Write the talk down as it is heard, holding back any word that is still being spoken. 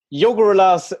Yo,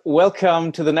 Gorillas,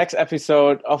 welcome to the next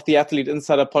episode of the Athlete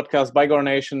Insider podcast by Gore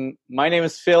Nation. My name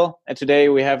is Phil, and today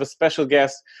we have a special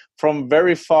guest from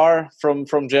very far from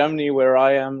Germany, where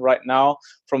I am right now,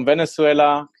 from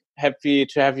Venezuela. Happy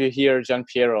to have you here, Gian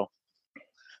Piero.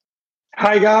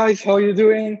 Hi, guys. How are you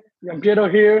doing? Gian Piero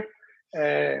here.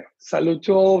 Salute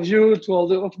to all of you, to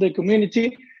all of the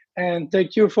community, and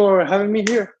thank you for having me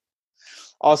here.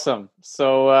 Awesome.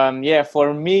 So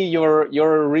for me, you're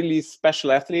a really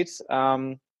special athlete.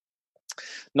 Not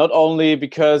only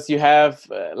because you have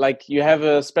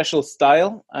a special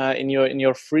style in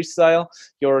your freestyle.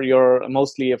 You're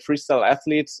mostly a freestyle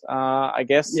athlete, I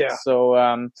guess. Yeah.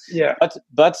 So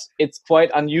but it's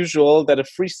quite unusual that a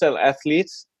freestyle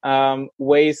athlete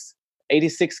weighs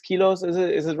 86 kilos.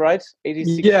 Is it right?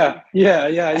 86.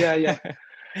 Yeah.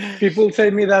 People say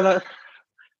me that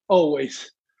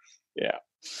always. Yeah.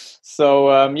 So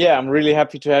I'm really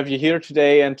happy to have you here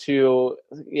today and to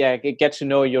get to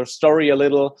know your story a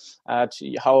little.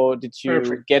 How did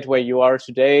you get where you are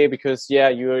today? Because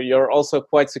you're also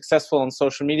quite successful on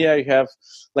social media. You have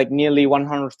like nearly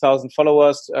 100,000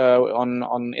 followers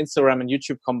on Instagram and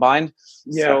YouTube combined.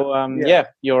 Yeah. So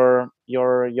you're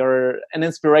an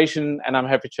inspiration, and I'm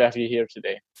happy to have you here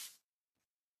today.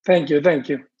 Thank you.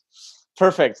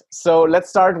 Perfect. So let's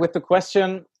start with the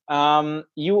question.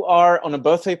 You are on a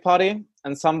birthday party,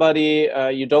 and somebody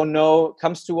you don't know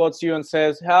comes towards you and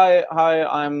says, "Hi,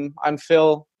 I'm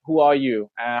Phil. Who are you?"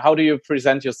 How do you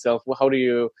present yourself? How do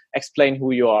you explain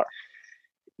who you are?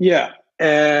 Yeah,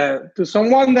 to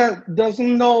someone that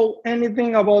doesn't know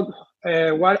anything about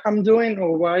what I'm doing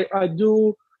or what I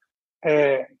do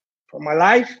for my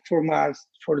life,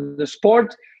 for the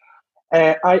sport,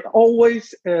 I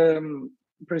always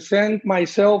present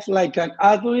myself like an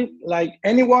athlete, like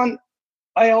anyone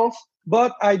else,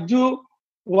 but I do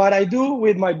what I do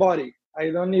with my body.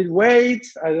 I don't need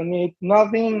weights, I don't need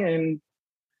nothing, and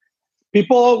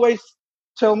people always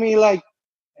tell me like,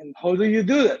 "And how do you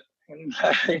do that?"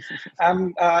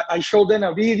 And I show them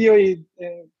a video.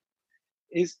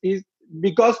 Is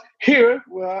because here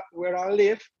where I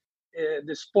live,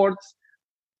 this sport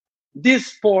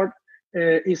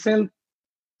isn't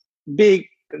big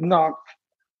enough.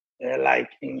 Like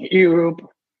in Europe,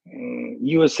 in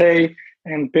USA,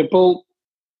 and people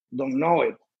don't know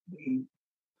it.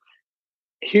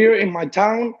 Here in my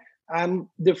town, I'm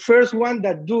the first one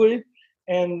that do it,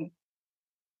 and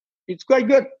it's quite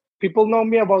good. People know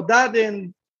me about that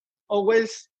and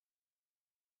always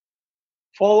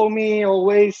follow me,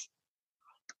 always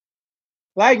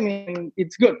like me, and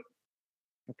it's good.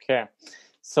 Okay,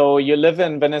 so you live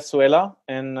in Venezuela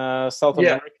in South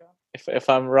America, if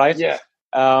I'm right. Yeah.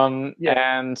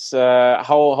 And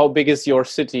how big is your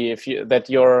city? That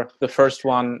you're the first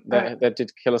one that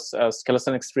did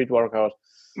calisthenics street workout.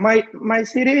 My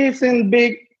city isn't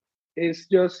big; it's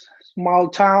just small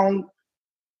town,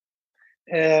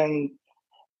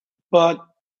 but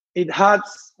it has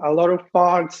a lot of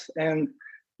parks and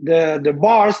the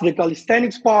bars, the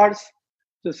calisthenics parks.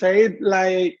 To say it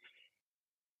like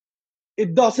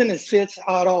it doesn't exist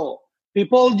at all.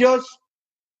 People just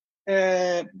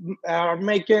are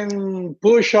making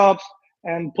push-ups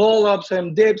and pull-ups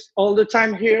and dips all the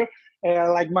time here.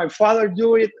 Like my father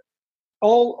do it.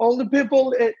 All the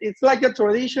people, it's like a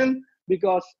tradition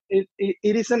because it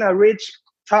isn't a rich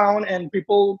town and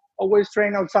people always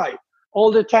train outside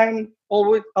all the time,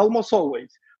 almost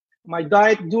always. My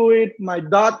dad do it. My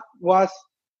dad was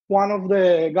one of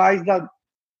the guys that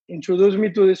introduced me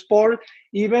to the sport,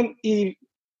 even if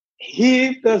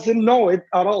he doesn't know it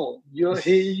at all.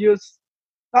 He just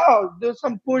do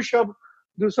some push-up,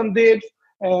 do some dips,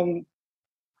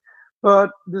 but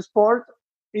the sport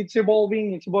it's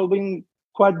evolving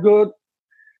quite good,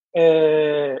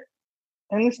 and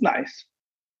it's nice.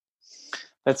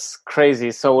 That's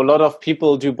crazy. So a lot of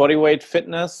people do bodyweight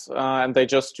fitness, and they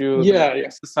just do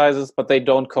exercises, but they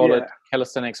don't call it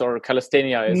calisthenics or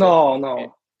calisthenia.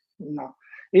 No.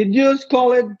 It just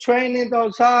call it training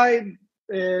outside.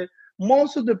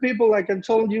 Most of the people, like I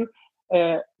told you,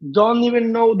 don't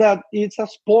even know that it's a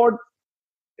sport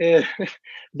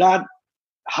that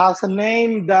has a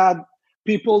name that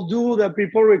people do, that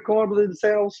people record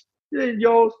themselves. They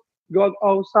just go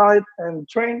outside and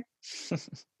train.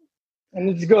 And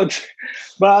it's good.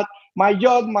 But my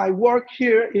job, my work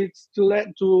here is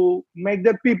to make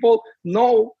the people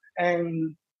know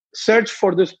and search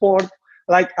for the sport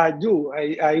like I do.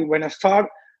 When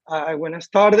I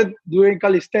started doing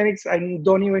calisthenics,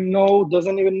 doesn't even know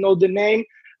the name.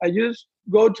 I just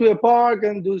go to a park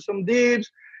and do some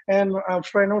dips. And a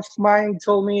friend of mine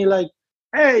told me like,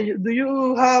 "Hey, do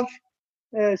you have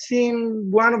seen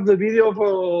one of the videos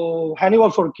of Hannibal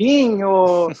for King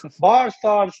or Bar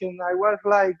Stars, and I was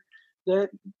like,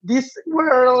 these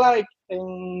were like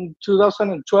in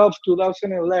 2012,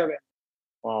 2011.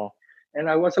 Wow. And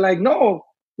I was like, no,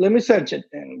 let me search it.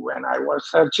 And when I was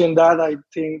searching that, I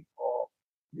think, oh,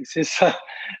 this is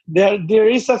there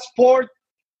is a sport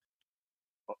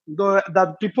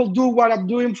that people do what I'm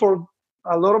doing for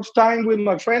a lot of time with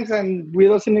my friends, and we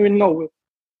doesn't even know it.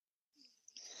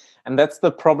 And that's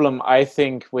the problem, I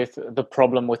think, with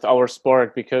our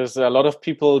sport, because a lot of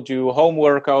people do home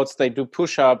workouts, they do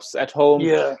push-ups at home,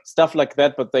 stuff like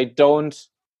that, but they don't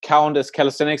count as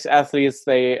calisthenics athletes.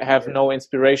 They have no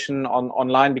inspiration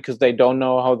online because they don't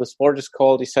know how the sport is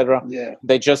called, etc.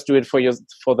 They just do it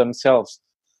for themselves.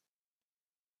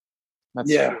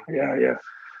 That's true.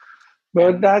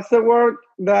 But that's the work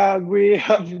that we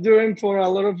have been doing for a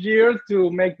lot of years to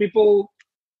make people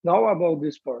know about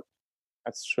this sport.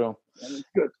 That's true. And it's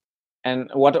good. And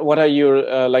what are you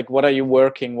what are you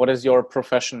working? What is your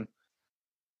profession?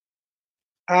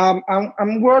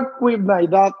 I'm work with my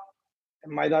dad.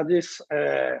 My dad is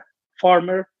a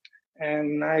farmer,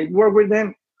 and I work with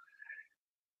them.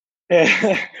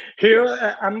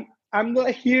 Here, I'm not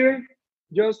here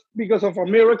just because of a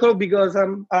miracle. Because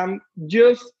I'm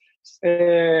just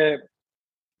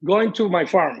going to my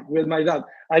farm with my dad.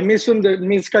 I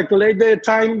miscalculate the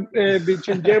time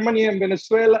between Germany and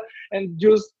Venezuela, and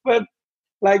just put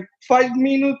like 5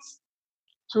 minutes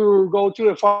to go to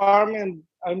the farm, and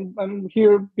I'm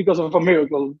here because of a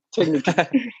miracle,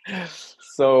 technically.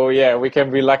 So yeah, we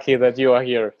can be lucky that you are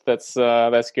here. That's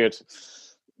good.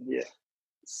 Yeah.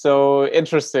 So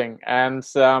interesting. And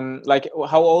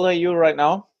how old are you right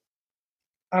now?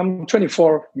 I'm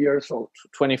 24 years old.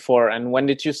 24. And when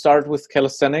did you start with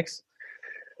calisthenics?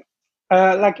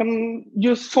 Like I'm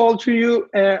just told to you,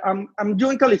 I'm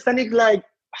doing calisthenics like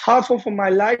half of my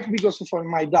life because of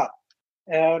my dad.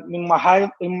 In my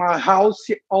house,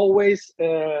 he always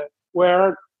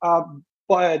wear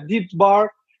a deep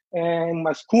bar, and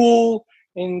my school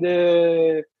in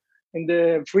the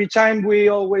free time we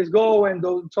always go and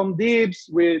do some dips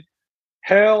with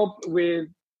help with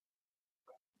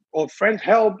or friends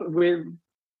help with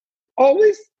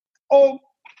always all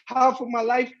half of my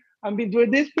life I've been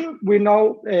doing this. We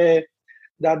know that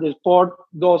the sport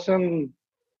doesn't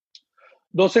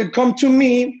come to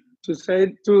me to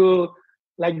say to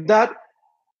like that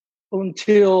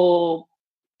until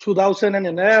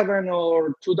 2011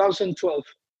 or 2012.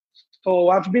 So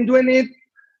I've been doing it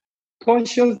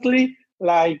consciously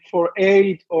like for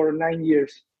 8 or 9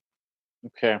 years.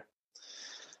 Okay.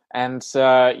 And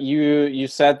you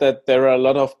said that there are a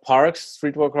lot of parks,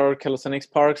 street workout calisthenics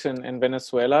parks in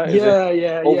Venezuela. Is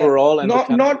it overall in the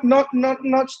country?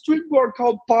 Not street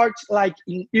workout parks like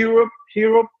in Europe,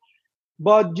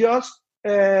 but just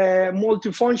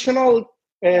multifunctional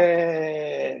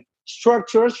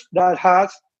structures that has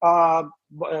a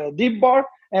deep bar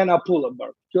and a pull-up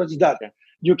bar. Just that. Okay.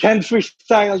 You can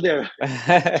freestyle there.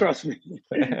 Trust me.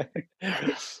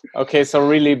 Okay, so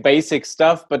really basic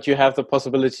stuff, but you have the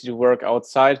possibility to work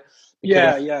outside.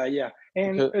 Yeah.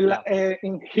 And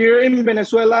here in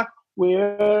Venezuela, we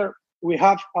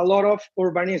have a lot of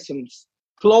urbanisms,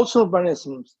 close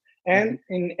urbanisms, and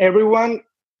in everyone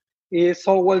is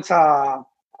always a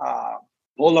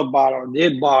pull-up bar or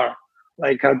dead bar,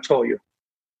 like I told you.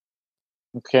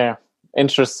 Okay,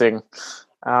 interesting.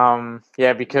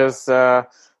 Because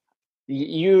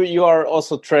you are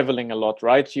also traveling a lot,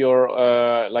 right? You're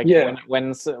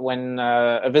when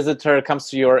a visitor comes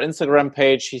to your Instagram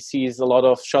page, he sees a lot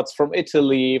of shots from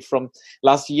Italy. From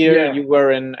last year, you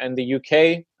were in the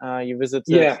UK. You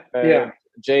visited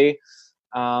Jay.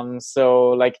 So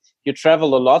like you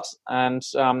travel a lot, and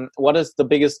what is the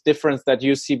biggest difference that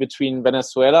you see between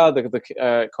Venezuela,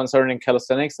 the concerning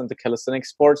calisthenics and the calisthenics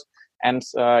sports, and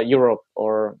Europe?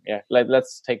 Or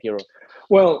let's take Europe.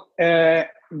 Well,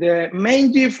 the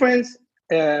main difference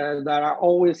that I'm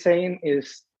always saying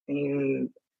is in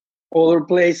other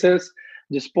places,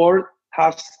 the sport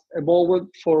has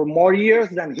evolved for more years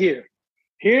than here.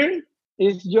 Here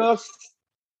is just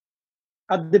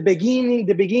at the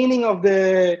beginning of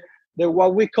the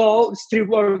what we call street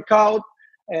workout,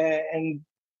 and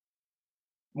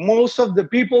most of the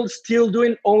people still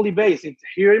doing only basics.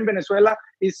 Here in Venezuela,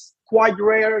 it's quite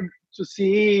rare to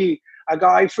see a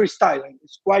guy freestyling.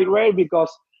 It's quite rare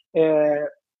because it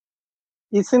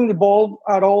isn't evolved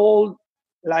at all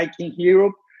like in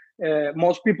Europe.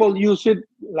 Most people use it,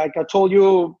 like I told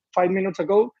you 5 minutes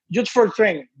ago, just for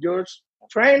training. Just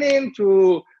training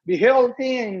to be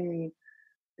healthy, and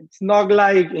it's not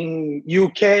like in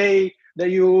UK that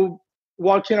you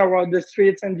walking around the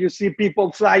streets and you see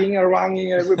people flying around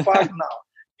in every park now.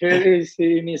 Here it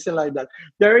isn't like that.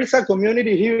 There is a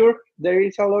community here. There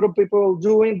is a lot of people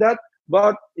doing that,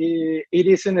 but it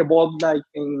isn't evolved like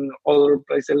in other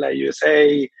places like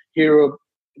USA, Europe,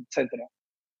 etc.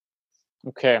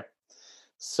 Okay.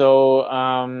 So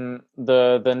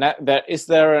there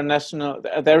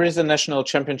is a national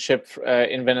championship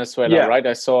in Venezuela, right?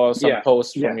 I saw some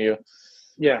posts from you.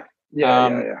 Yeah.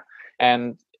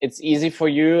 And it's easy for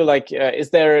you. Like, is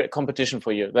there a competition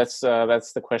for you? That's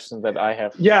the question that I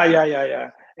have. Yeah.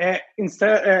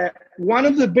 Instead, one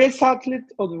of the best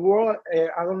athletes of the world,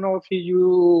 I don't know if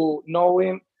you know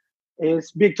him,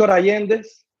 is Victor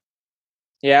Allendez.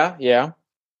 Yeah.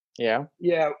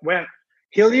 Well,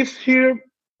 he lives here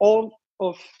all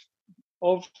of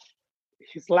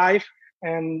his life,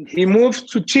 and he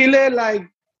moved to Chile like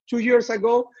 2 years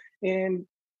ago, and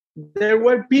there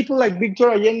were people like Victor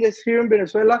Allendez here in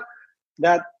Venezuela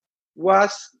that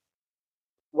was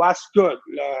good,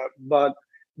 but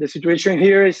the situation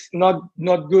here is not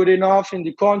good enough in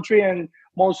the country, and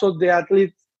most of the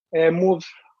athletes move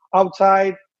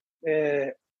outside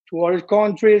to other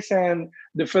countries, and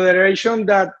the federation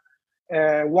that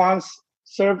once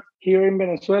served here in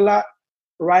Venezuela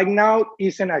right now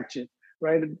isn't active,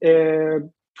 right?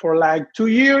 For like 2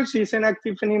 years, isn't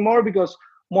active anymore because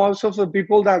most of the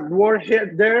people that were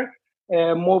here there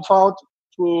moved out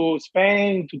to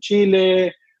Spain, to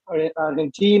Chile,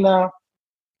 Argentina,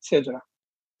 etc.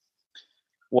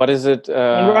 What is it?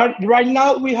 And right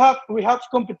now we have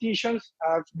competitions.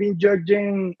 I've been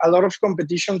judging a lot of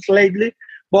competitions lately,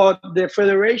 but the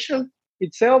federation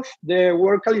itself, the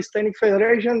World Calisthenics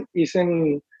Federation,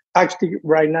 isn't active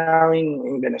right now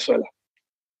in Venezuela.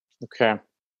 Okay.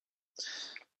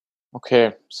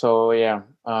 So yeah,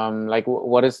 like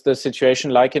what is the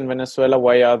situation like in Venezuela?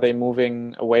 Why are they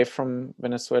moving away from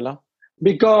Venezuela?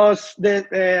 Because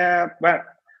well,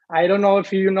 I don't know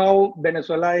if you know,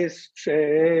 Venezuela is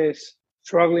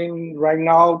struggling right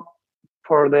now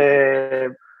for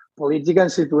the political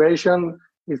situation.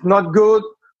 It's not good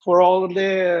for all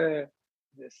the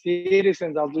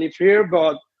citizens that live here,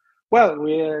 but well,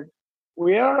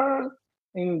 we are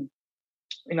in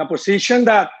a position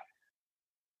that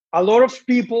a lot of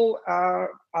people are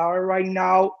right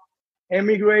now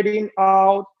emigrating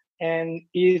out, and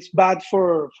it's bad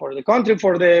for the country,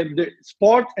 for the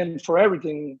sport, and for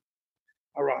everything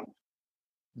around.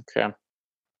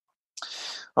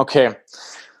 Okay.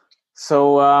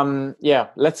 So yeah,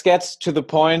 let's get to the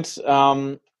point.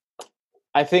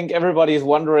 I think everybody is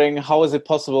wondering, how is it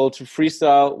possible to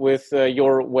freestyle with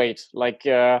your weight? Like,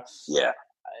 I've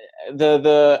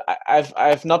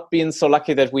not been so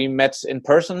lucky that we met in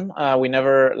person. We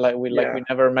never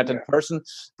never met in person.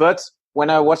 But when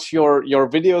I watch your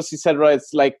videos, etc.,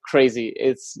 it's like crazy.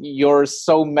 You're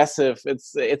so massive.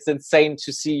 It's insane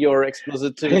to see your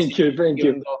explosivity. Thank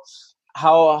you.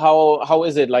 How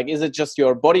is it? Like, is it just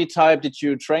your body type? Did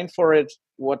you train for it?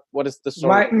 What is the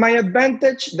story? My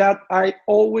advantage that I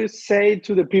always say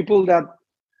to the people that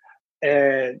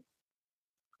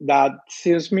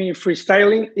sees me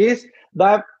freestyling is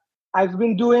that I've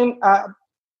been doing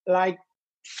like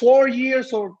 4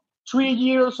 years or 3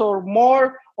 years or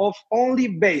more of only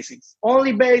basics,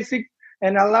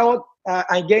 and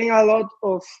I gain a lot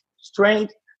of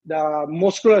strength, the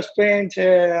muscular strength,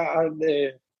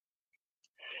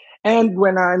 and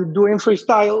when I'm doing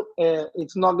freestyle,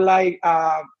 it's not like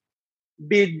a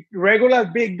regular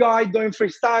big guy doing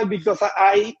freestyle, because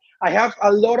I have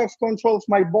a lot of control of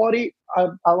my body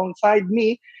alongside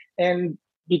me, and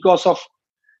because of,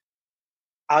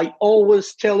 I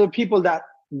always tell the people that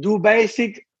do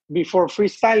basic before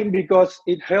freestyling, because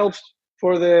it helps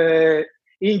for the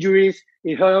injuries,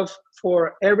 it helps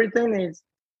for everything. It's,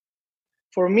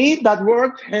 for me, that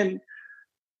worked, and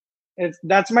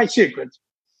that's my secret.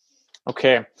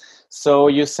 Okay, so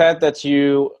you said that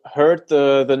you heard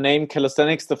the name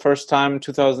calisthenics the first time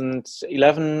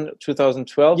 2011,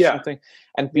 2012, something,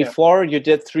 and before you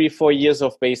did 3-4 years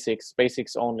of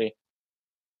basics only.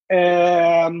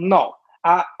 No,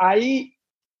 I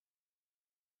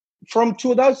from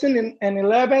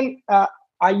 2011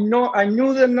 I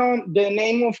knew the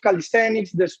name of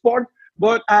calisthenics, the sport,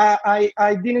 but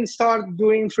I didn't start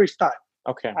doing freestyle.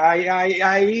 Okay.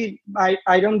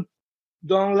 I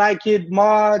don't like it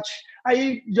much.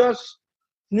 I just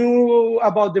knew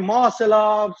about the muscle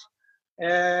ups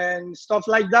and stuff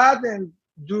like that, and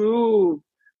do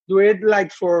it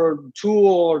like for 2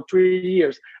 or 3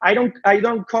 years. I don't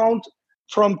count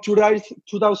from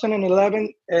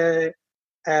 2011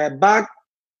 back.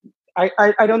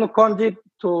 I don't count it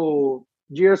to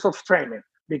years of training,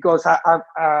 because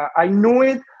I knew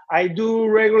it. I do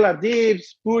regular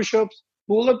dips, push-ups,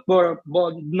 pull-ups,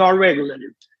 but not regularly.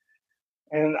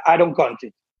 And I don't count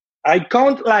it. I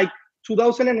count like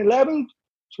 2011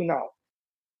 to now.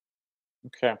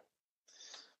 Okay.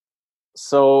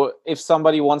 So if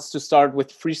somebody wants to start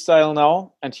with freestyle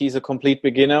now and he's a complete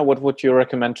beginner, what would you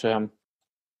recommend to him?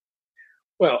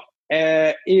 Well,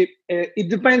 it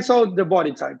depends on the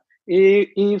body type.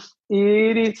 If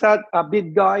it is a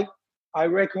big guy, I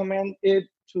recommend it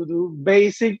to do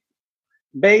basics,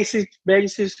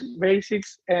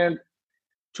 and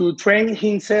to train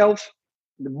himself,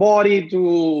 the body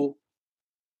to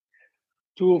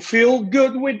feel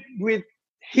good with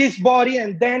his body,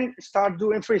 and then start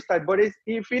doing freestyle. But if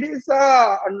it is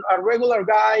a regular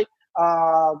guy,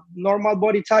 normal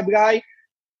body type guy,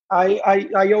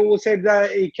 I always say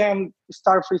that he can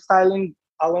start freestyling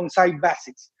alongside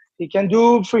basics. He can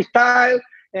do freestyle,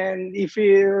 and if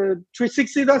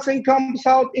 360 doesn't come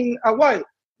out in a while,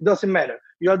 doesn't matter.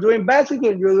 You are doing basic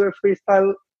and you're doing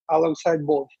freestyle alongside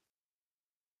both.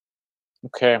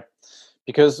 Okay.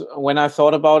 Because when I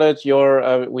thought about it,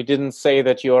 we didn't say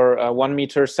that you're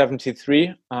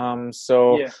 1.73 m.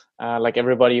 Like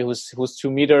everybody who's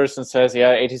 2 meters and says,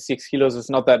 86 kilos is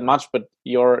not that much, but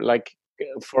you're like,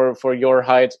 for your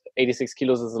height, 86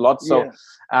 kilos is a lot. So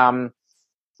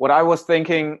what I was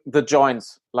thinking, the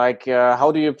joints, like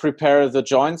how do you prepare the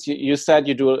joints? You said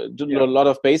you do a lot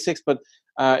of basics, but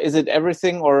is it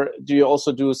everything, or do you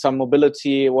also do some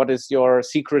mobility? What is your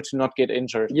secret to not get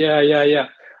injured? Yeah.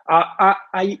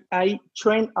 I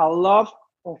train a lot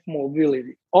of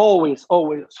mobility. Always.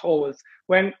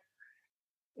 When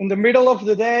in the middle of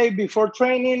the day before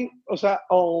training,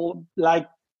 or like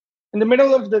in the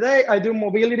middle of the day, I do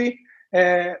mobility.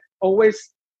 Always,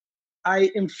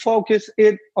 I focus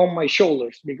it on my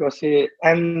shoulders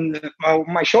and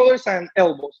my shoulders and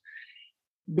elbows,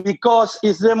 because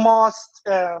it's the most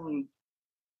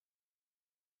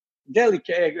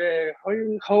delicate.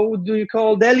 How do you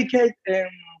call delicate?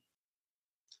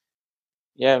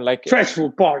 Like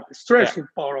stressful part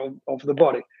of the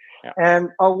body. And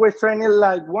always training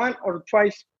like one or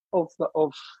twice of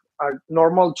a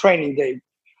normal training day.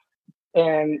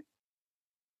 And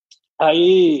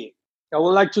I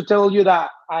would like to tell you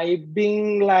that I've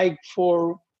been like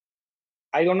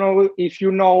I don't know if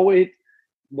you know it,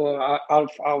 but I've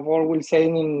always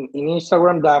saying in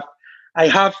Instagram that I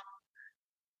have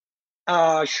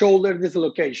a shoulder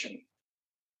dislocation.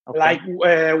 Okay. Like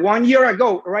 1 year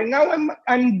ago. Right now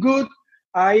I'm good.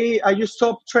 I just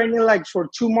stopped training like for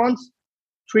 2 months,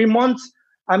 3 months.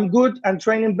 I'm good. I'm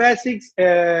training basics.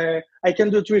 I can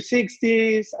do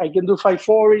 360s. I can do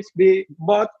 540s,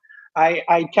 but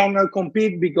I cannot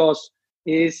compete because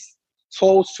it's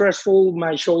so stressful.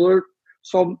 My shoulder.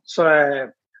 So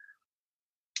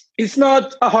it's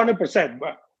not 100%,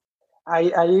 but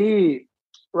I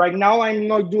right now I'm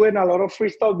not doing a lot of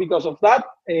freestyle because of that,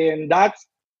 and that's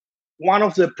one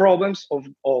of the problems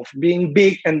of being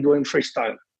big and doing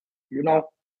freestyle, you know.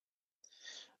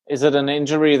 Is it an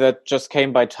injury that just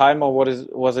came by time, or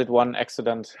was it one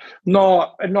accident?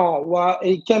 No. Well,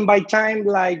 it came by time,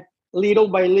 like little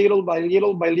by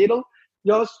little.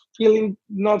 Just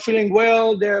not feeling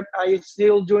well. There, I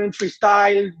still doing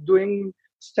freestyle, doing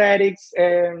statics,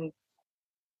 and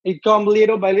it come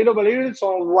little by little.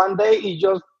 So one day it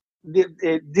just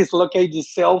dislocated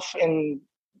itself, and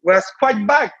was quite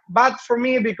bad for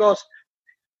me, because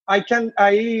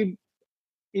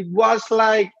it was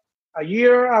like a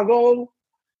year ago,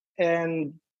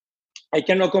 and I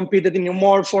cannot compete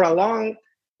anymore for a long,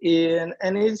 and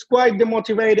it's quite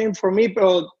demotivating for me,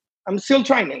 but I'm still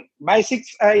training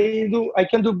basics. I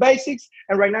can do basics,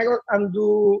 and right now I'm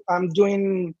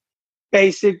doing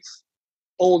basics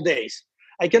all days.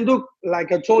 I can do,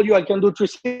 like I told you, I can do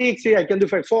 360, I can do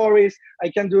 540s, I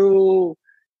can do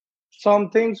some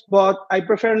things, but I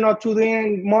prefer not to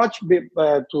do much,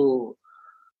 to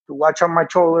watch on my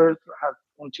shoulders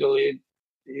until it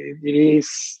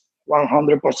is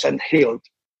 100% healed.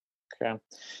 Okay.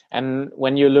 And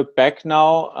when you look back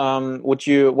now,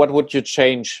 what would you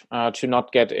change to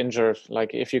not get injured?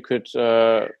 Like if you could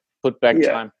put back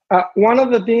time. One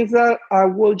of the things that I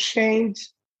will change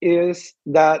is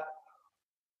that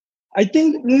I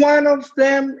think one of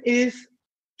them is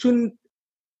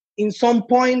in some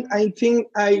point, I think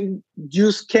I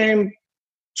just came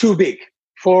too big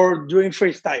for doing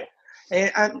freestyle.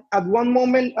 And at one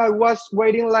moment, I was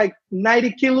weighing like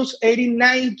 90 kilos,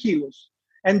 89 kilos,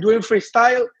 and doing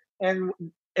freestyle. And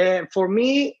for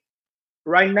me,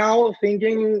 right now,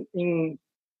 thinking in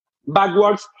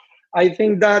backwards, I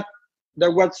think that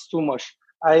was too much.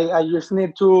 I just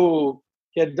need to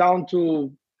get down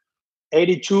to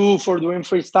 82 for doing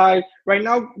freestyle. Right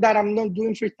now that I'm not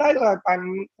doing freestyle,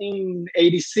 I'm in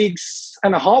 86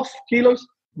 and a half kilos,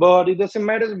 but it doesn't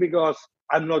matter because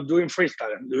I'm not doing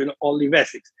freestyle. I'm doing only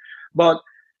basics. But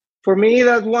for me,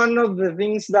 that's one of the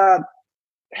things that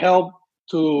helped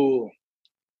to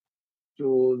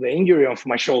the injury of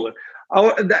my shoulder.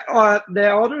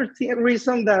 The other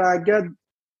reason that I got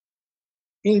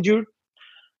injured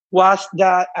was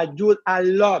that I do it a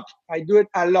lot.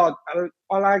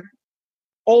 Like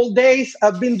all days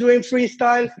I've been doing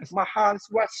freestyle. My hands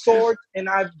were sore, and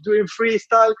I'm doing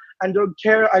freestyle. I don't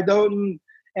care. I don't.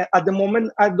 At the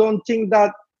moment, I don't think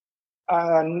that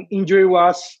an injury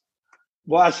was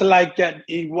like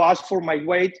it was for my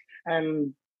weight,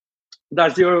 and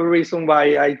that's the other reason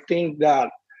why I think that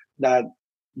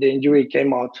the injury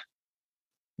came out.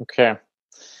 Okay.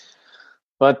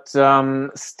 But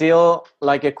still,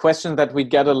 like a question that we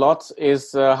get a lot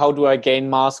is how do I gain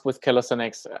mass with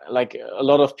calisthenics? Like a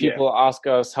lot of people ask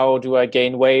us, how do I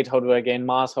gain weight? How do I gain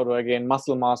mass? How do I gain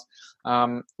muscle mass?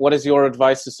 What is your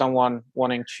advice to someone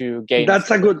wanting to gain? That's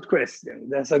a good question.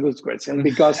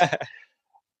 Because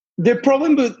the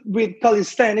problem with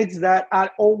calisthenics that I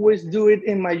always do it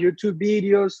in my YouTube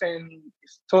videos and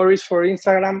stories for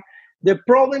Instagram. The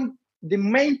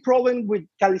main problem with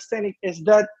calisthenics is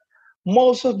that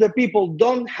most of the people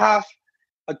don't have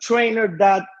a trainer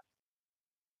that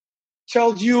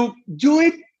tells you do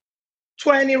it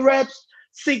 20 reps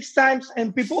 6 times,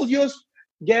 and people just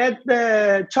get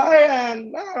the tire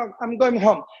and I'm going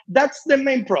home. That's the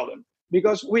main problem,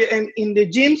 because we in the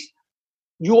gyms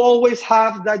you always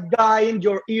have that guy in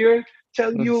your ear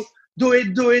tell you do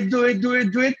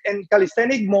it. And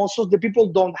calisthenics, most of the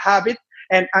people don't have it,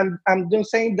 and I'm not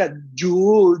saying that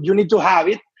you need to have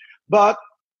it, but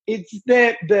it's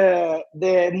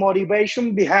the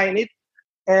motivation behind it.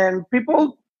 And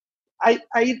people, I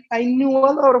knew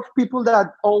a lot of people that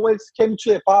always came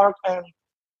to the park and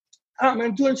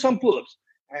I'm doing some pull-ups,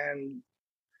 and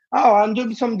I'm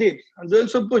doing some dips, I'm doing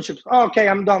some push-ups. Okay,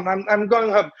 I'm done. I'm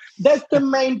going home. That's the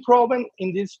main problem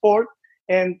in this sport.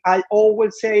 And I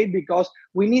always say, because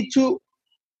we need to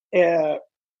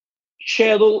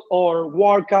schedule or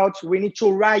workouts, we need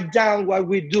to write down what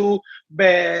we do,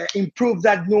 improve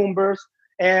that numbers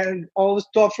and all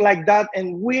stuff like that,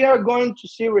 and we are going to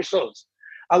see results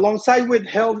alongside with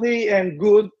healthy and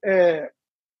good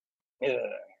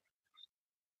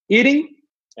eating.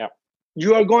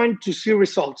 You are going to see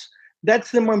results.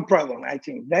 That's the main problem. I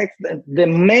think that's the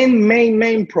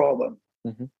main problem.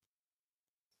 Mm-hmm.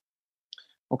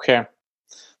 Okay,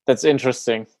 that's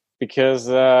interesting, because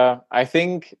I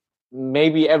think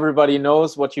maybe everybody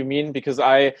knows what you mean, because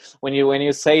when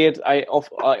you say it, I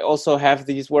also have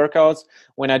these workouts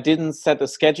when I didn't set a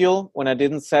schedule, when I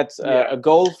didn't set a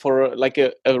goal for like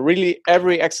a really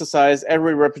every exercise,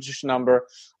 every repetition number.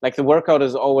 Like the workout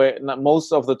is always,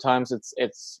 most of the times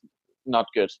it's not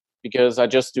good, because I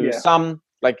just do some.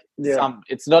 Some,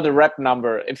 it's not a rep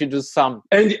number if you do some.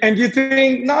 And you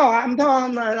think, no, I'm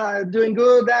done, doing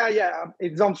good.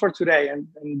 It's done for today, and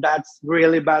that's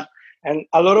really bad. And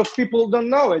a lot of people don't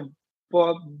know it,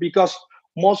 but because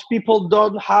most people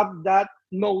don't have that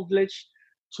knowledge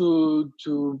to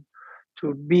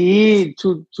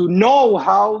know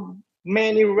how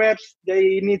many reps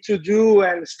they need to do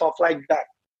and stuff like that.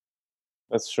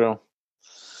 That's true.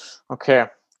 Okay,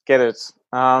 get it.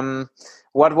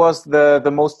 What was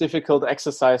the most difficult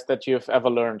exercise that you've ever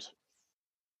learned?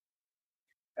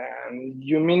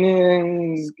 You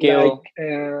mean skill?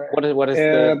 Like, what is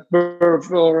the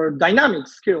for dynamic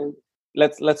skill?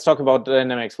 Let's talk about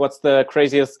dynamics. What's the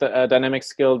craziest dynamic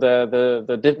skill?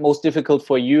 The most difficult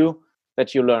for you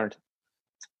that you learned?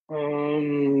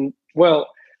 Well,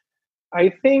 I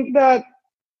think that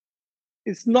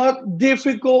it's not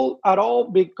difficult at all,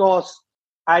 because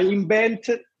I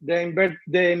invented the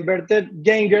inverted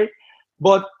Geiger,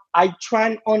 but I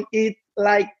trained on it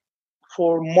like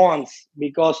for months,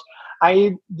 because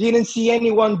I didn't see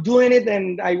anyone doing it,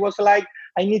 and I was like,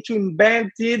 I need to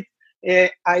invent it.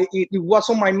 It was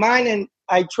on my mind, and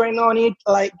I trained on it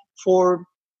like for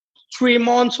 3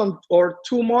 months or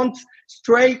 2 months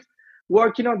straight,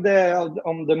 working on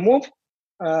the move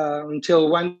until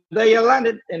one day I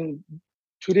landed. And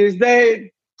to this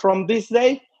day, from this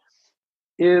day,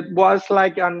 it was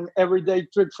like an everyday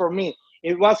trick for me.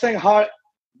 It wasn't hard,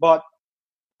 but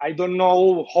I don't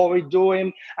know how it's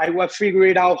doing. I was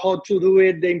figuring out how to do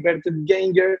it, the inverted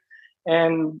Geiger,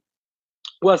 and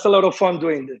it was a lot of fun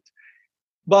doing it.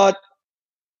 But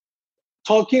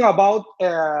talking about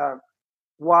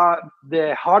what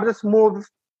the hardest move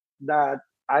that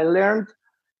I learned,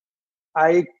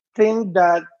 I think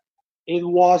that it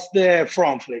was the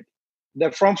front flip.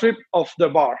 the front flip of the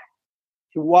bar.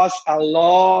 It was a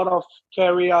lot of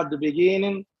carry at the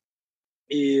beginning,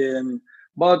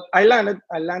 but I landed.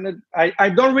 I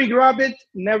don't re-grab it,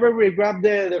 never re-grab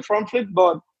the front flip,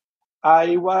 but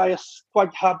I was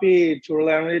quite happy to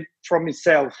learn it from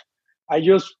itself. I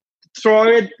just throw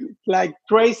it like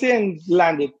crazy and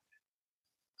land it.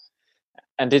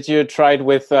 And did you try it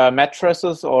with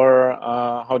mattresses, or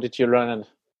how did you learn it?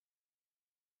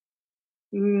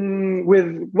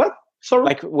 With what? Sorry?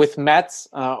 Like with mats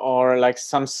or like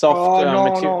some soft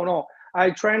material? No.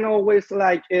 I train always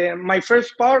like my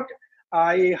first part,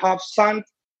 I have sand,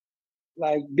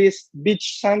 like this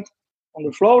beach sand on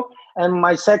the floor. And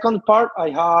my second part, I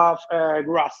have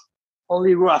grass,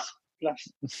 only grass.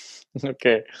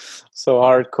 Okay, so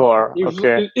hardcore.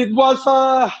 It was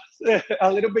a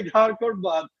little bit hardcore,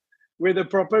 but with the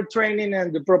proper training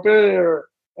and the proper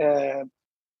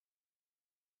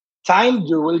time,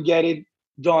 you will get it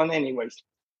done anyways.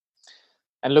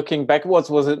 And looking backwards,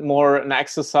 was it more an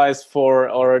exercise for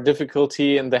or a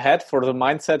difficulty in the head, for the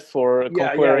mindset, for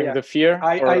conquering the fear?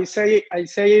 I say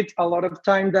it a lot of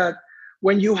time that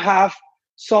when you have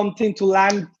something to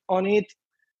land on it,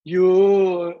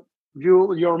 your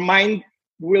mind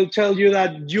will tell you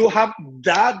that you have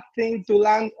that thing to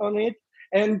land on it,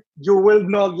 and you will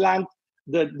not land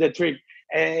the trick.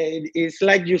 And it's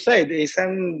like you said, it's a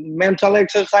mental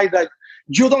exercise that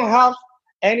you don't have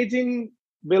anything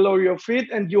below your feet,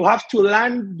 and you have to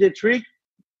land the trick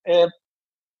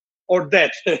or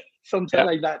death, something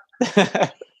like that.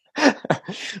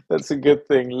 That's a good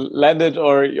thing. Land it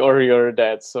or you're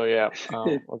dead. So yeah.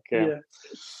 Okay.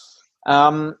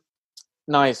 Yeah.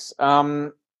 Nice.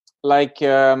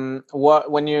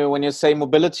 What when you say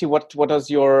mobility, what does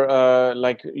your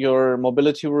your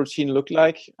mobility routine look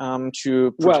like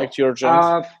to protect your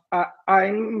joints?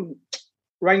 I'm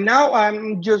right now.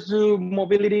 I'm just doing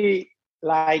mobility,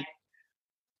 like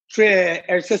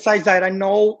exercise that I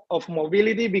know of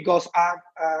mobility, because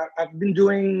I've been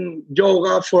doing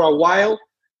yoga for a while,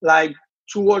 like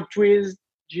 2 or 3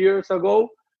 years ago,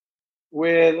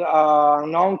 with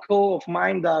an uncle of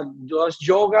mine that does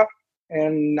yoga,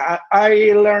 and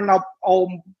I learned all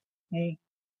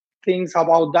things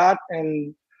about that.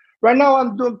 And right now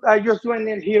I just doing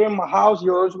it here in my house,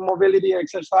 just mobility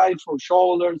exercise for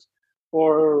shoulders,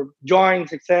 for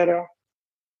joints, etc.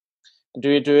 Do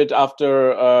you do it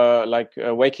after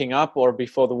waking up, or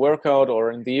before the workout,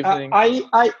 or in the evening? I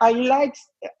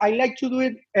like to do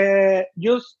it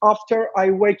just after I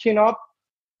waking up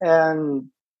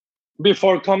and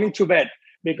before coming to bed,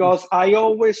 because I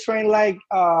always train like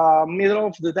middle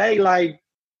of the day, like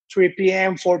 3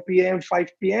 p.m., 4 p.m., 5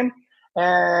 p.m.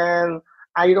 And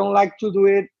I don't like to do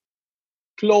it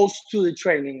close to the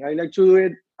training. I like to do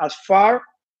it as far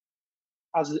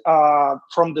as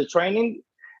from the training,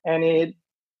 and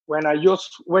when I just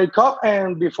wake up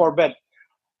and before bed.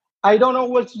 I don't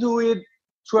always do it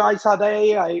twice a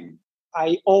day.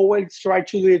 I always try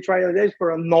to do it twice a day,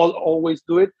 but not always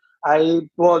do it.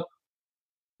 But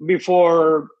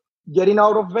before getting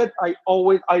out of bed, I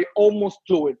almost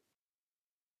do it.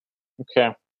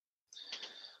 Okay.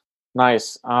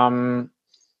 Nice.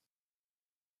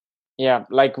 Yeah,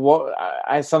 like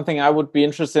something I would be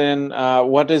interested in.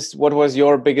 What was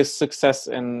your biggest success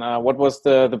in? What was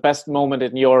the best moment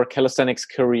in your calisthenics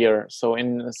career? So,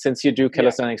 since you do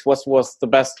calisthenics, what was the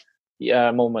best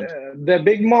moment? The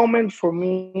big moment for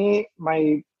me,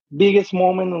 my biggest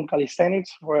moment in calisthenics,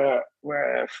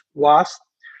 was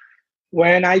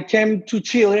when I came to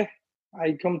Chile.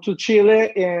 I come to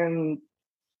Chile and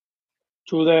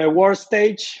to the world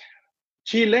stage,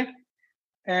 Chile.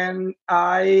 And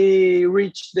I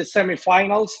reached the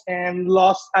semifinals and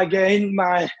lost again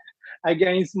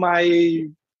against my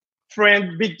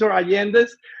friend Victor Allende.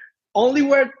 Only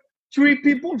were 3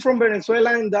 people from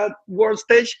Venezuela in that world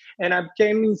stage, and I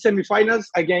came in semifinals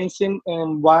against him,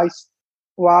 and was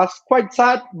quite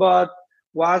sad, but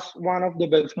was one of the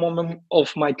best moments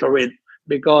of my career,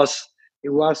 because it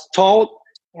was tough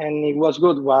and it was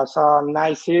good. It was a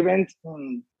nice event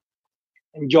and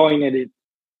enjoying it.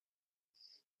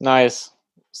 Nice.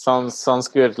 Sounds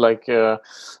good. Like a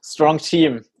strong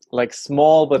team, like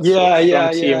small but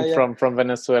strong team from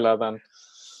Venezuela then.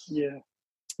 Yeah.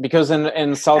 Because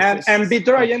in South and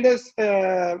Victor Allende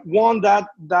won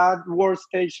that world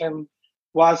stage, and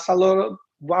was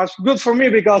good for me,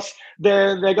 because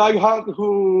the guy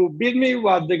who beat me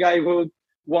was the guy who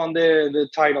won the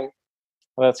title.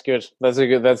 That's good.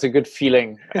 That's a good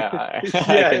feeling.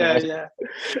 Yeah.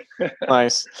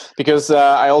 Nice. Because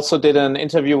I also did an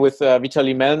interview with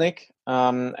Vitaly Melnik,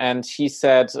 and he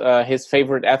said his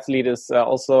favorite athlete is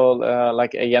also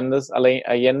like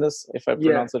Allendis, if I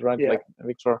pronounce it right, like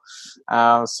Victor.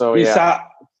 He's a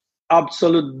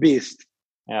absolute beast.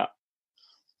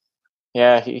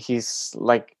 Yeah, he's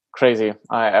like crazy.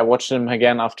 I watched him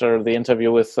again after the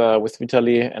interview with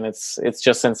Vitaly, and it's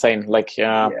just insane. Like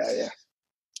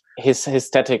his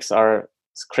statics are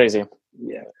crazy.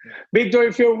 Yeah, Victor,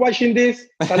 if you're watching this,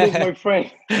 salute, my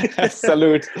friend.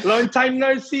 Salute. Long time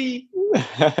no see.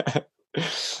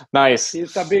 Nice.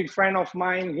 He's a big friend of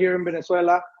mine here in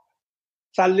Venezuela.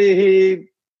 Sadly, he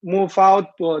moved out,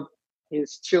 but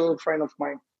he's still a friend of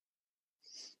mine.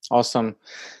 Awesome.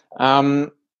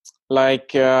 What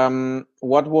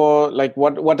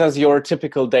does your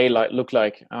typical day look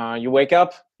like? You wake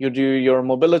up, you do your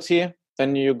mobility,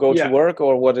 then you go to work,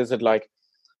 or what is it like?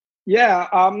 Yeah,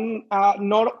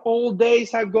 not all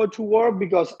days I go to work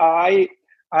because I'm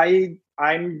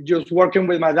just working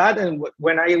with my dad, and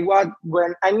when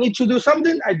I need to do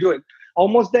something, I do it.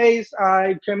 Almost days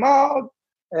I came out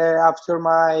after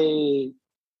my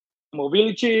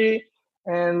mobility,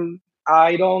 and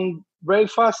I don't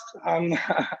breakfast. I'm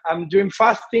doing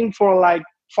fasting for like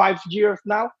 5 years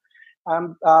now.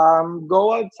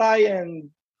 Go outside and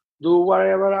do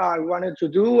whatever I wanted to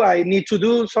do. I need to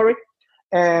do. Sorry,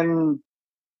 and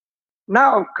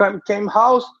now came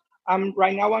house.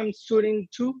 Right now I'm studying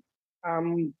too.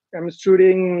 I'm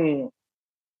studying.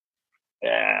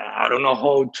 I don't know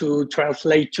how to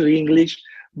translate to English,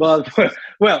 but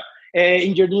well,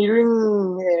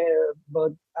 engineering.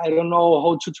 But I don't know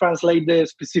how to translate the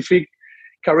specific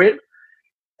career.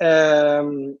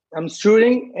 I'm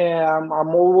studying. I'm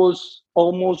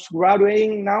almost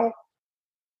graduating now.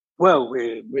 Well,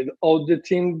 with all the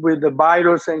team with the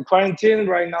virus and quarantine,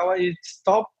 right now it's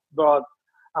stopped, but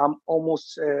I'm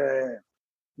almost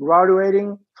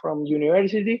graduating from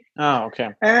university. Oh, okay.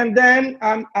 And then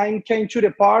I came to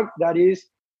the park that is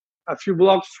a few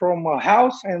blocks from my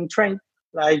house and train.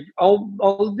 Like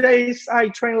all days, I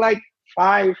train like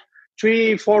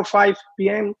 3, 4, 5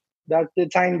 p.m. That's the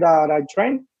time that I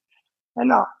train. And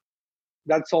now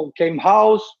that's all. Came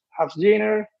house, have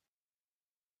dinner.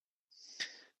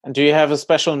 And do you have a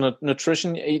special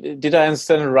nutrition? Did I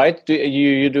understand it right? Do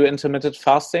you do intermittent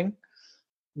fasting?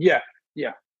 Yeah.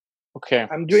 Okay.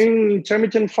 I'm doing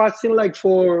intermittent fasting like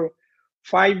for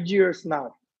 5 years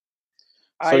now.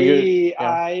 So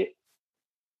I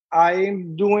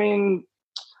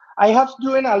have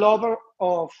doing a lot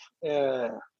of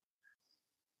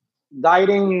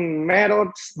dieting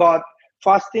methods, but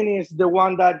fasting is the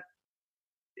one that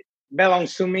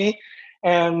belongs to me.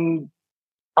 And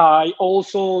I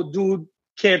also do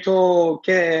ketogenic.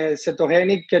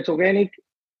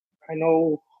 I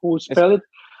know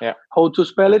how to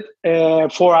spell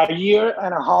it for a year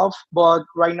and a half. But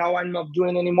right now I'm not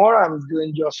doing anymore. I'm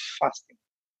doing just fasting.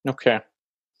 Okay,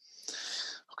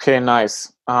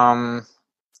 nice.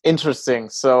 Interesting.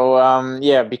 So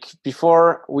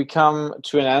before we come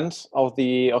to an end of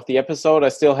the episode, I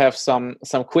still have some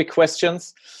quick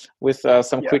questions with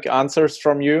some quick answers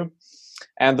from you.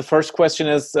 And the first question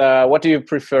is, what do you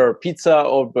prefer, pizza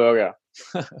or burger?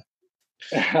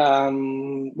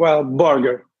 Well,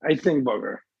 burger. I think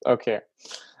burger. Okay.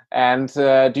 And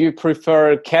do you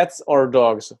prefer cats or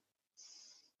dogs?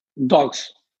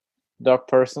 Dogs. Dog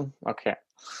person? Okay.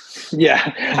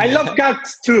 Yeah, I love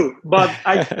cats too, but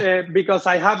because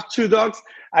I have 2 dogs,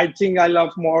 I think I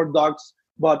love more dogs,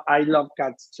 but I love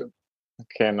cats too.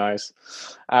 Okay, nice.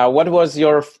 What was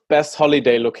your best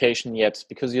holiday location yet?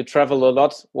 Because you travel a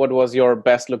lot. What was your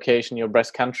best location, your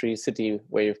best country, city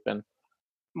where you've been?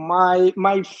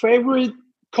 My favorite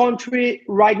country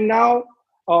right now,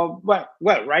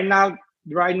 right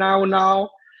now,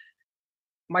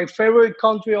 my favorite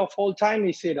country of all time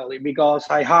is Italy because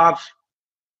I have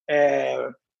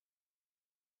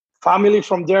family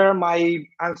from there. My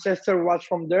ancestor was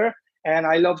from there, and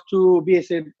I love to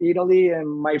visit Italy. And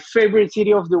my favorite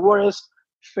city of the world is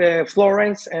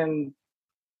Florence, and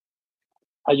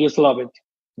I just love it.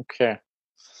 Okay.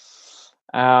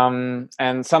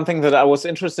 And something that I was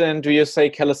interested in, do you say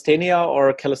calisthenia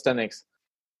or calisthenics?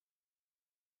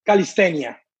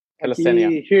 Calisthenia.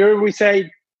 Here we say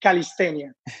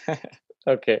calisthenia.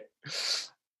 Okay.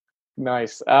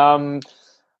 Nice.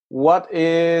 What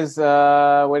is,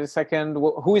 wait a second,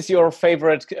 who is your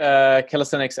favorite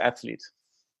calisthenics athlete?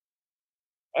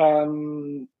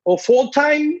 Of all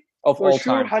time? For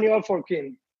sure, Hannibal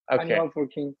Forkin. Okay. Hannibal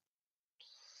Forkin.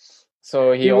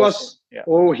 So he was,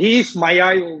 he's my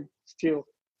idol still.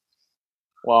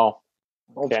 Wow.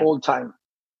 of all time.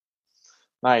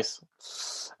 Nice.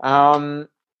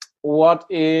 What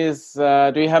is?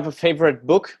 Do you have a favorite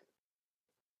book?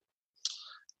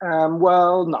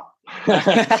 Well, no.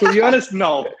 To be honest,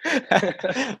 no.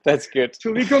 That's good.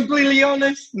 To be completely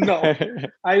honest, no.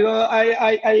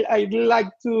 I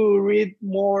like to read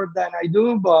more than I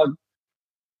do, but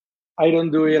I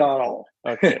don't do it at all.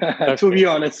 Okay. To be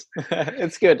honest,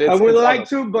 it's good. I would like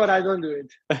to, but I don't do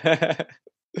it.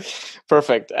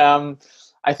 Perfect.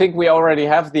 I think we already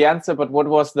have the answer, but what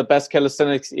was the best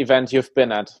calisthenics event you've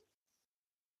been at?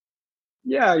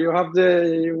 Yeah, you have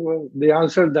the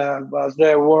answer. That was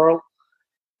the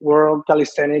World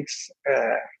Calisthenics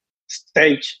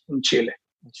stage in Chile.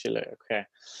 In Chile, okay,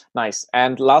 nice.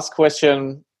 And last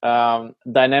question: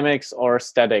 dynamics or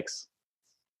statics?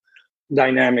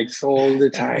 Dynamics all the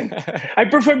time. I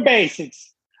prefer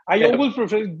basics. I always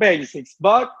prefer basics,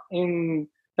 but in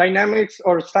dynamics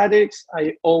or statics,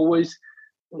 I always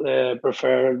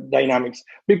prefer dynamics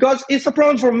because it's a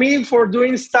problem for me for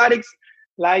doing statics.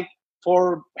 Like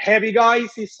for heavy guys,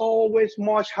 it's always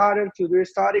much harder to do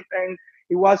static, and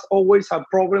it was always a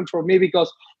problem for me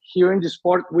because here in the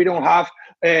sport we don't have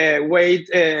weight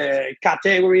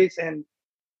categories, and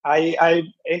I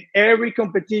in every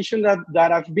competition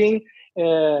that I've been.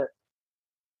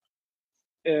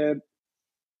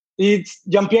 It's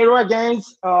Giampiero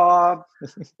against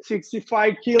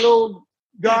 65 kilo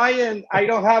guy, and I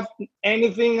don't have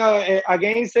anything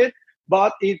against it,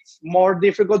 but it's more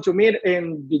difficult to meet,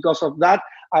 and because of that,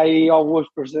 I always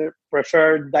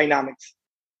prefer dynamics.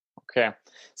 Okay,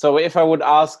 so if I would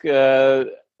ask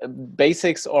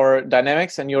basics or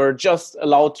dynamics, and you're just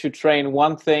allowed to train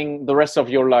one thing the rest of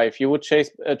your life, you would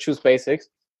choose basics?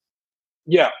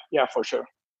 Yeah, for sure.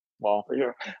 Wow. For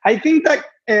sure. I think that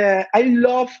I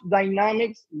love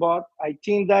dynamics, but I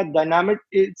think that dynamic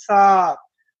it's a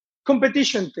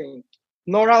competition thing,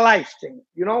 not a life thing.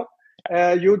 You know,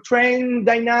 you train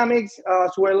dynamics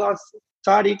as well as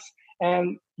statics,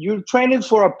 and you're training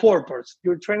for a purpose.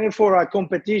 You're training for a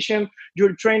competition.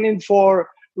 You're training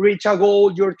for reach a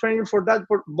goal. You're training for that,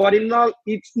 but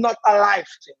it's not a life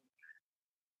thing.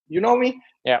 You know me?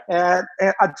 Yeah.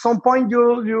 At some point,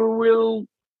 you will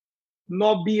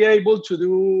not be able to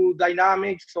do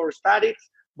dynamics or statics,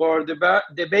 but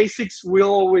the basics will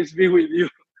always be with you.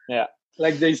 Yeah,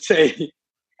 like they say.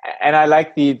 And I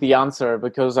like the answer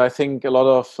because I think a lot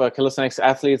of calisthenics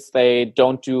athletes, they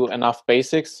don't do enough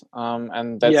basics,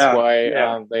 and that's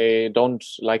why they don't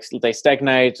they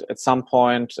stagnate at some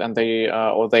point, and they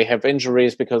or they have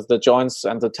injuries because the joints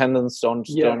and the tendons don't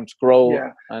grow.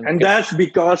 Yeah. And that's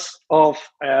because of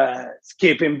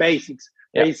skipping basics.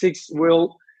 Basics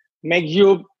will make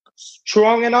you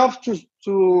strong enough to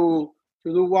do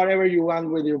whatever you want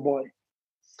with your body.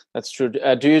 That's true.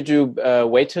 Do you do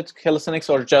weighted calisthenics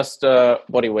or just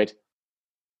body weight?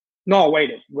 No,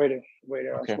 weighted okay.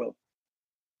 as well.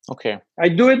 Okay. I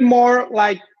do it more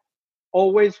like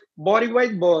always body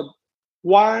weight, but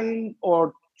one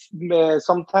or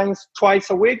sometimes twice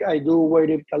a week I do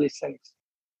weighted calisthenics.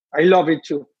 I love it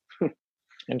too.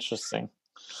 Interesting.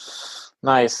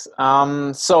 Nice.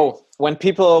 So when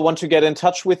people want to get in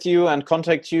touch with you and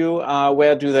contact you,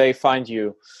 where do they find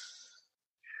you?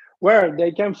 Where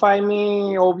they can find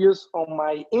me, obvious, on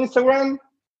my Instagram.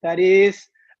 That is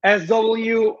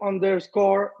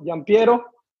SW_Giampiero,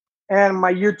 and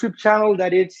my YouTube channel,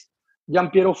 that is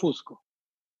Giampiero Fusco.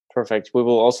 Perfect. We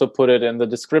will also put it in the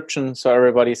description so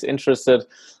everybody's interested.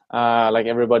 Like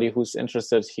everybody who's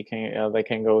interested, they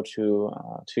can go to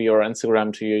your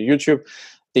Instagram, to your YouTube.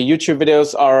 The YouTube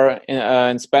videos are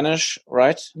in Spanish,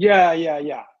 right? Yeah.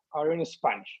 Are in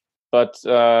Spanish. But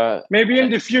maybe in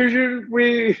the future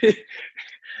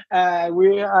I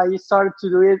started to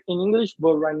do it in English,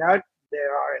 but right now they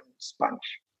are in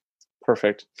Spanish.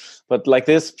 Perfect. But like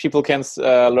this, people can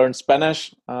learn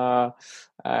Spanish,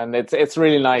 and it's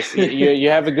really nice. You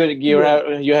have a good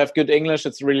you have good English.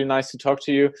 It's really nice to talk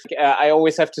to you. I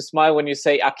always have to smile when you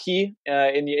say "aquí"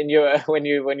 in your when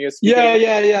you speak.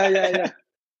 Yeah.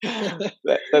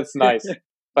 That's nice.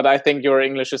 But I think your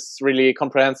English is really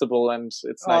comprehensible, and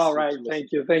it's nice. All right,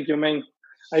 thank you, man.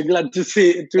 I'm glad to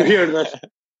hear that.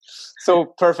 So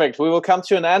perfect. We will come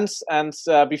to an end, and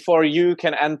before you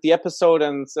can end the episode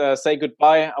and say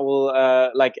goodbye, I will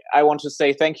I want to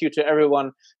say thank you to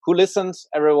everyone who listened,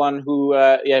 everyone who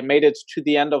made it to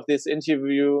the end of this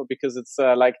interview, because it's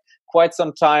quite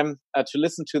some time to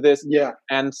listen to this. Yeah.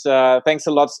 And thanks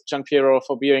a lot, Giampiero,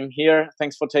 for being here.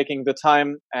 Thanks for taking the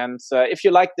time. And if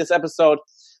you liked this episode,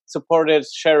 support it,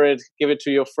 share it, give it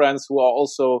to your friends who are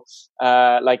also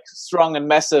like strong and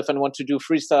massive and want to do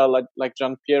freestyle like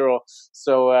Gian Piero.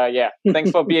 So yeah,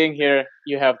 thanks for being here.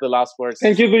 You have the last words.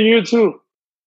 Thank you to you too.